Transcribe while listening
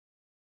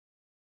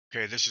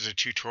Okay, this is a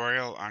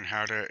tutorial on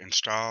how to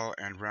install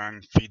and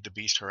run Feed the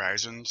Beast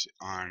Horizons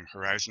on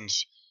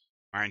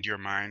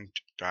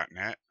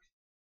horizonsmindyourmind.net.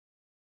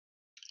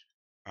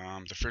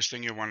 The first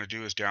thing you'll want to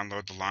do is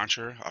download the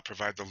launcher. I'll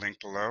provide the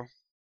link below.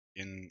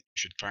 You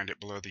should find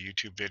it below the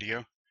YouTube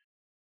video.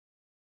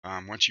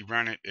 Once you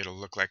run it, it'll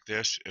look like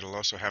this. It'll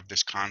also have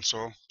this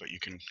console, but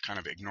you can kind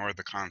of ignore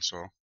the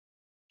console.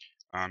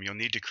 You'll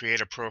need to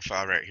create a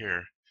profile right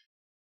here.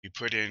 You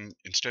put in,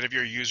 instead of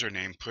your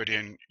username, put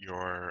in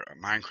your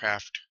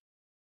Minecraft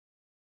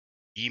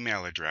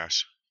email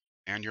address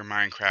and your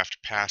Minecraft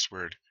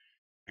password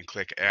and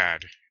click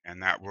add,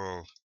 and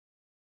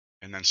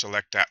then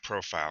select that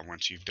profile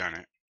once you've done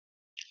it.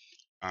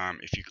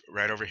 If you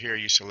right over here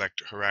you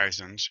select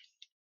Horizons.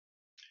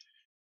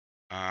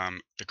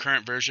 The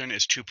current version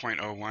is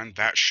 2.01.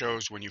 That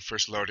shows when you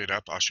first load it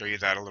up. I'll show you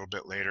that a little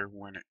bit later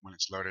when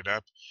it's loaded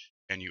up.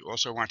 And you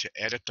also want to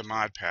edit the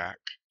mod pack,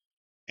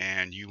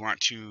 and you want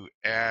to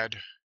add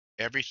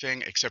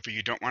everything except for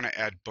you don't want to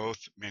add both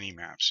mini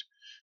maps.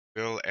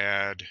 We'll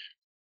add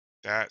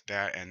that,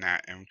 and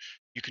that, and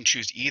you can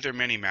choose either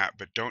mini map,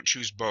 but don't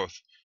choose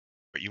both.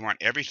 But you want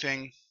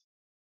everything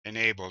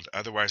enabled,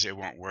 otherwise it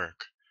won't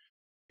work.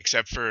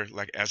 Except for,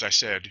 like as I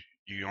said,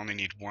 you only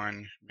need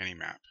one mini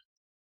map.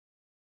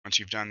 Once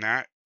you've done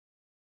that,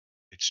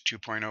 it's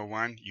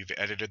 2.01. You've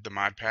edited the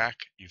mod pack,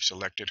 you've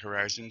selected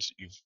Horizons,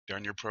 you've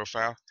done your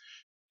profile.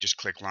 Just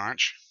click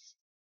launch.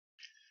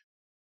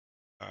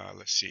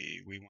 Let's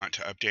see, we want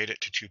to update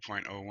it to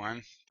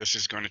 2.01. This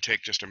is going to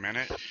take just a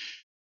minute.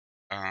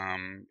 I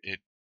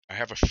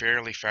have a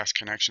fairly fast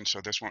connection,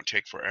 so this won't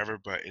take forever,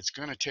 but it's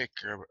going to take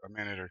a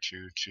minute or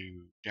two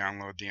to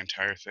download the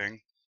entire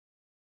thing.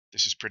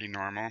 This is pretty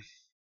normal.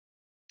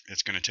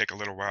 It's going to take a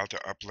little while to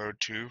upload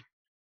too.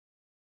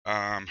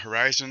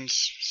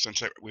 Horizons,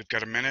 since we've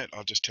got a minute,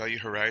 I'll just tell you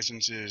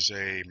Horizons is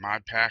a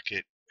mod pack.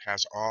 It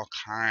has all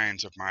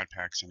kinds of mod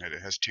packs in it.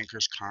 It has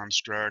Tinker's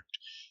Construct.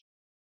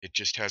 It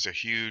just has a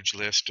huge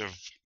list of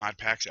mod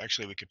packs.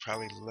 Actually, we could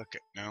probably look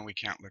at, no, we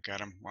can't look at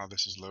them while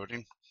this is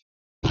loading.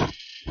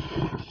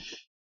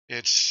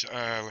 It's,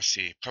 let's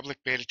see,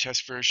 public beta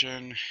test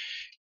version,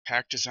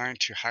 pack designed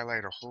to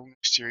highlight a whole new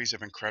series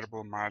of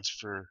incredible mods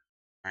for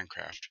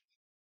Minecraft.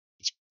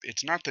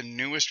 It's not the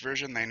newest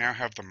version. They now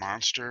have the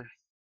monster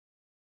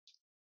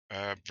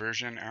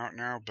version out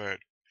now,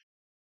 but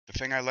the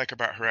thing I like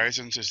about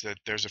Horizons is that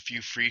there's a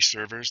few free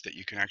servers that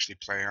you can actually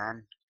play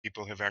on.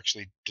 People have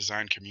actually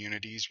designed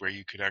communities where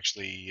you could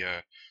actually,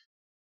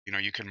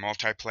 you can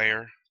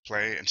multiplayer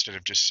play instead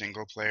of just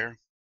single player,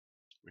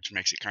 which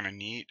makes it kind of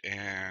neat.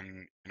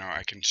 And,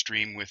 I can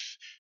stream with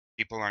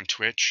people on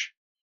Twitch.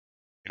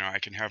 I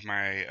can have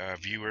my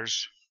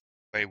viewers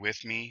play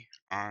with me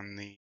on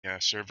the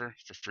server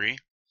for free.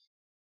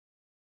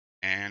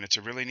 And it's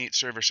a really neat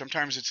server.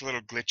 Sometimes it's a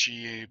little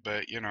glitchy,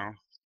 but, kind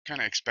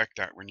of expect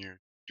that when you're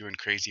doing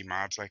crazy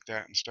mods like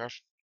that and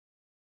stuff.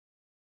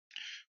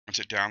 Once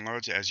it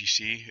downloads, as you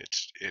see,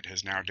 it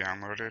has now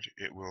downloaded.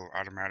 It will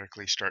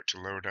automatically start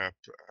to load up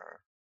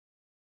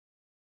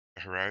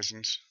the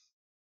Horizons,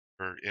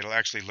 or it'll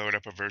actually load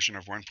up a version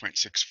of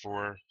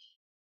 1.64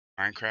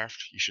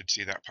 Minecraft. You should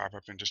see that pop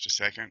up in just a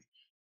second.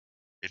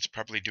 It's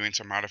probably doing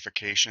some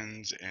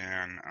modifications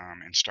and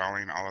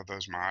installing all of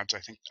those mods. I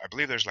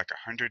believe there's like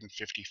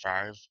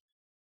 155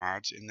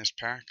 mods in this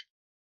pack.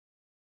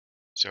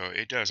 So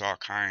it does all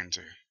kinds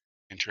of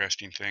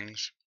interesting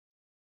things.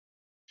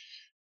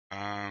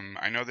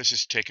 I know this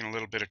is taking a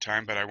little bit of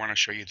time, but I want to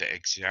show you the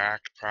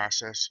exact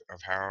process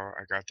of how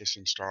I got this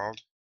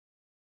installed.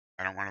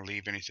 I don't want to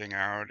leave anything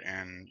out,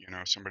 and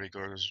somebody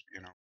goes,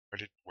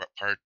 what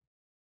part?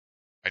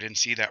 I didn't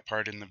see that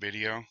part in the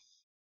video.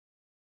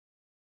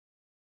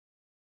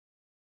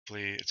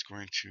 Hopefully it's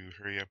going to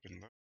hurry up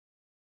and look.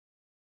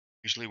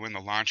 Usually when the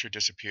launcher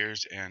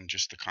disappears and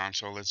just the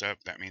console is up,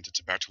 that means it's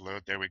about to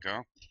load. There we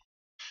go.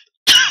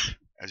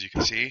 As you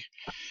can see,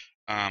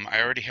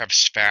 I already have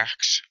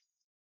Sphax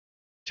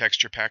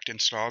texture pack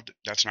installed.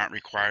 That's not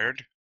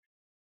required,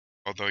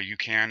 although you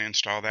can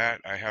install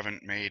that. I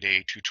haven't made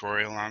a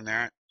tutorial on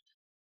that.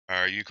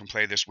 You can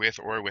play this with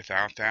or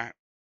without that.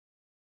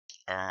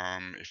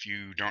 If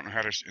you don't know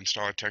how to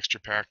install a texture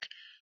pack,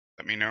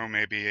 let me know.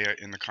 Maybe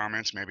in the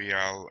comments, maybe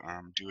I'll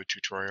do a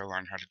tutorial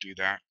on how to do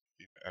that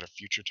at a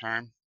future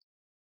time.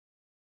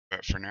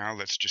 But for now,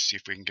 let's just see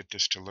if we can get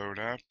this to load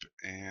up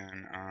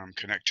and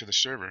connect to the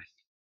server.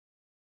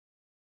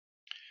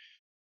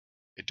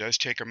 It does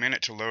take a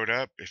minute to load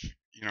up. If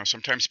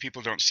sometimes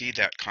people don't see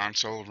that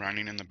console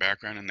running in the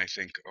background and they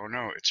think, oh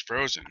no, it's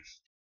frozen.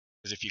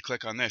 Because if you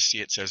click on this,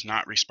 see it says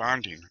not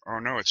responding. Oh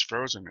no, it's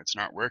frozen, it's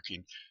not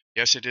working.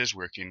 Yes, it is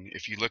working.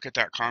 If you look at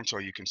that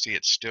console, you can see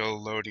it's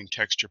still loading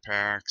texture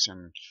packs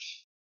and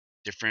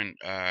different,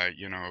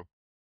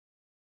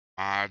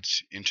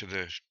 mods into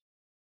it.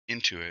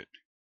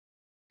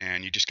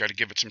 And you just got to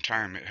give it some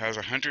time. It has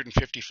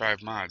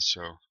 155 mods,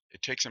 so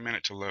it takes a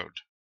minute to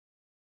load.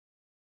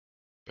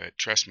 But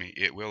trust me,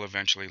 it will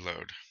eventually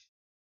load,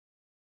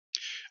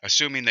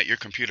 assuming that your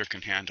computer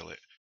can handle it.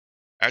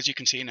 As you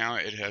can see now,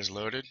 it has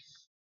loaded.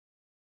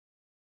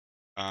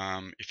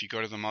 If you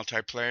go to the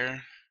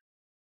multiplayer,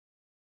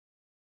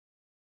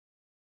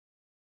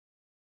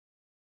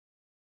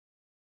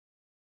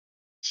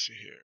 let's see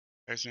here,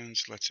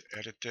 Horizons, let's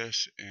edit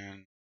this, and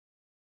not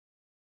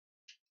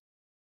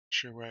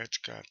sure why it's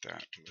got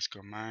that, but let's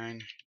go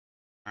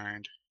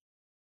mind.net.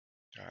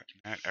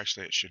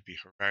 Actually, it should be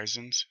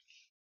Horizons,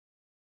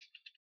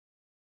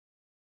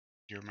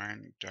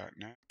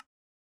 yourmind.net.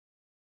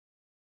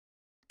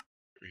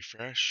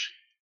 Refresh.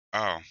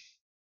 Oh,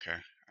 okay,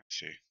 I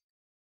see.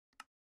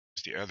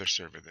 It's the other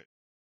server that.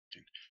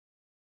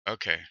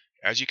 Okay,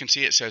 as you can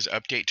see, it says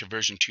update to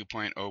version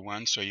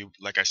 2.01. So you,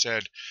 like I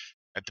said,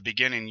 at the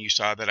beginning, you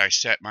saw that I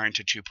set mine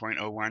to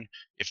 2.01.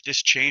 If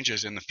this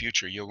changes in the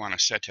future, you'll want to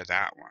set to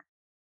that one.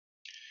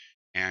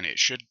 And it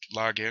should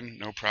log in,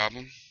 no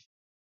problem.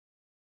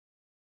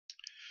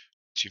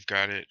 So you've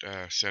got it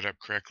set up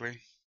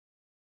correctly.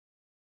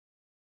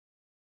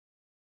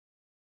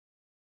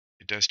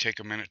 It does take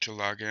a minute to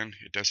log in.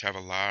 It does have a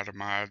lot of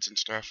mods and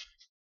stuff.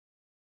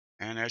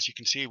 And as you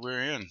can see,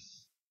 we're in.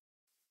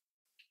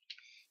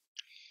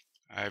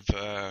 I've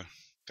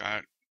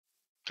got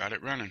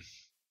it running.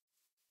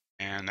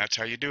 And that's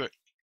how you do it.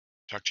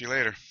 Talk to you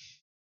later.